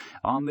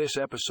On this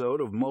episode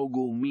of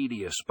Mogul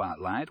Media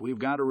Spotlight, we've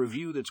got a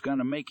review that's going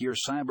to make your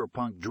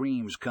cyberpunk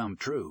dreams come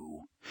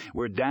true.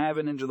 We're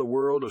diving into the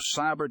world of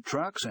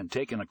CyberTrucks and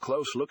taking a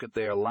close look at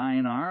their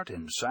line art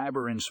and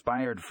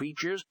cyber-inspired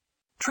features.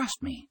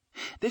 Trust me,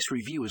 this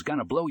review is going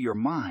to blow your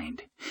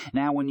mind.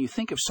 Now, when you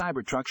think of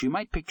CyberTrucks, you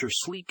might picture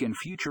sleek and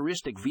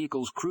futuristic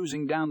vehicles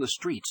cruising down the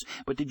streets,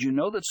 but did you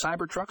know that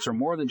CyberTrucks are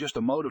more than just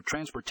a mode of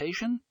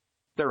transportation?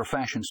 They're a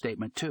fashion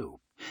statement, too.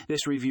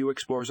 This review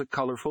explores a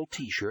colorful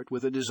T-shirt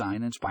with a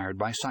design inspired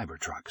by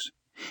CyberTrucks.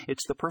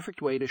 It's the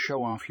perfect way to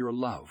show off your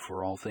love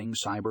for all things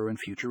cyber and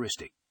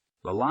futuristic.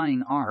 The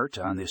line art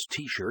on this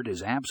T-shirt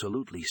is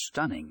absolutely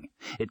stunning.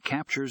 It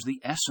captures the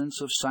essence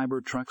of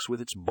CyberTrucks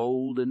with its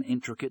bold and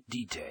intricate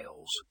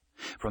details.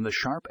 From the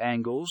sharp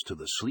angles to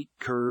the sleek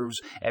curves,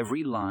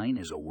 every line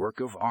is a work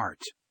of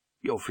art.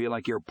 You'll feel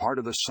like you're part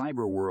of the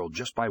cyber world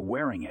just by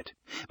wearing it.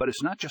 But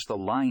it's not just the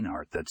line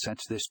art that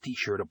sets this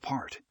T-shirt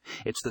apart.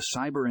 It's the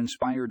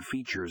cyber-inspired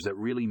features that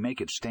really make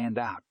it stand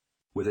out.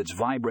 With its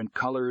vibrant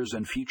colors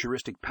and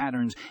futuristic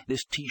patterns,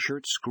 this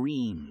T-shirt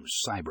screams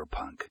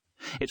cyberpunk.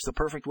 It's the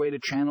perfect way to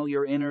channel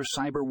your inner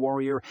cyber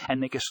warrior and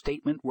make a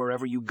statement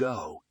wherever you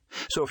go.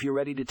 So if you're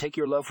ready to take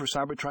your love for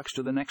CyberTrucks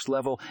to the next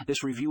level,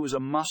 this review is a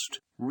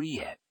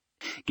must-read.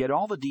 Get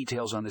all the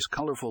details on this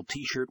colorful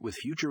T-shirt with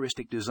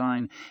futuristic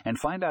design and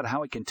find out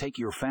how it can take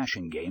your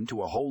fashion game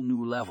to a whole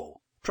new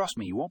level. Trust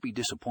me, you won't be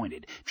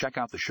disappointed. Check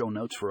out the show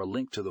notes for a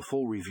link to the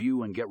full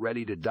review and get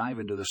ready to dive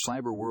into the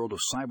cyber world of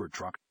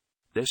CyberTruck.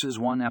 This is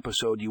one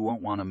episode you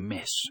won't want to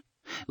miss.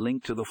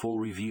 Link to the full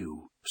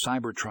review.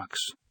 CyberTrucks.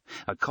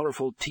 A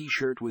colorful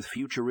T-shirt with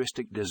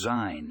futuristic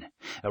design.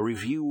 A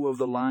review of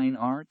the line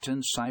art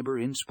and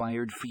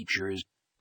cyber-inspired features.